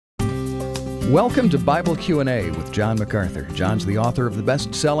Welcome to Bible Q&A with John MacArthur. John's the author of the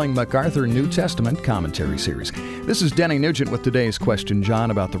best-selling MacArthur New Testament Commentary Series. This is Denny Nugent with today's question,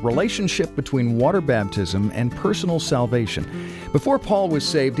 John, about the relationship between water baptism and personal salvation. Before Paul was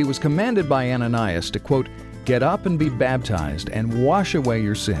saved, he was commanded by Ananias to, quote, "Get up and be baptized and wash away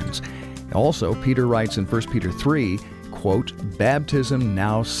your sins." Also, Peter writes in 1 Peter 3, quote, "Baptism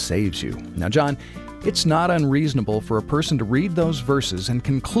now saves you." Now, John, it's not unreasonable for a person to read those verses and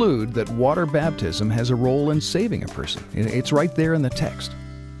conclude that water baptism has a role in saving a person. It's right there in the text.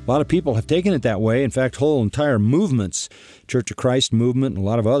 A lot of people have taken it that way. In fact, whole entire movements, Church of Christ movement and a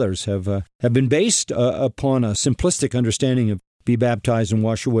lot of others, have been based upon a simplistic understanding of be baptized and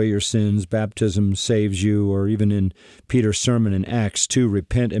wash away your sins, baptism saves you, or even in Peter's sermon in Acts 2,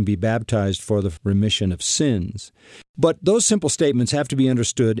 repent and be baptized for the remission of sins. But those simple statements have to be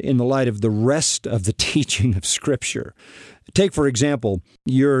understood in the light of the rest of the teaching of Scripture. Take, for example,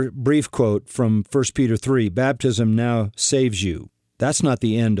 your brief quote from 1 Peter 3, baptism now saves you. That's not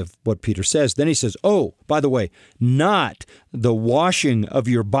the end of what Peter says. Then he says, oh, by the way, not the washing of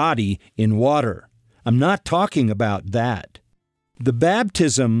your body in water. I'm not talking about that. The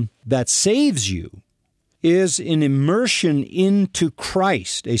baptism that saves you is an immersion into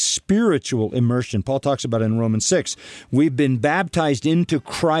Christ, a spiritual immersion. Paul talks about it in Romans 6. We've been baptized into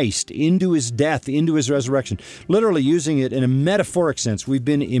Christ, into His death, into His resurrection. Literally using it in a metaphoric sense. We've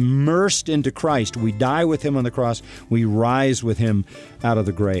been immersed into Christ. We die with Him on the cross. We rise with Him out of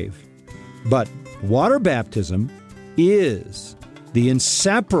the grave. But water baptism is the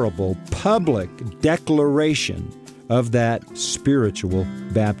inseparable public declaration of that spiritual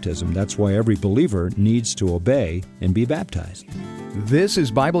baptism. That's why every believer needs to obey and be baptized. This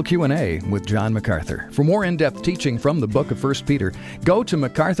is Bible Q&A with John MacArthur. For more in-depth teaching from the book of 1 Peter, go to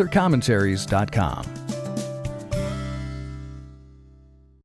MacArthurCommentaries.com.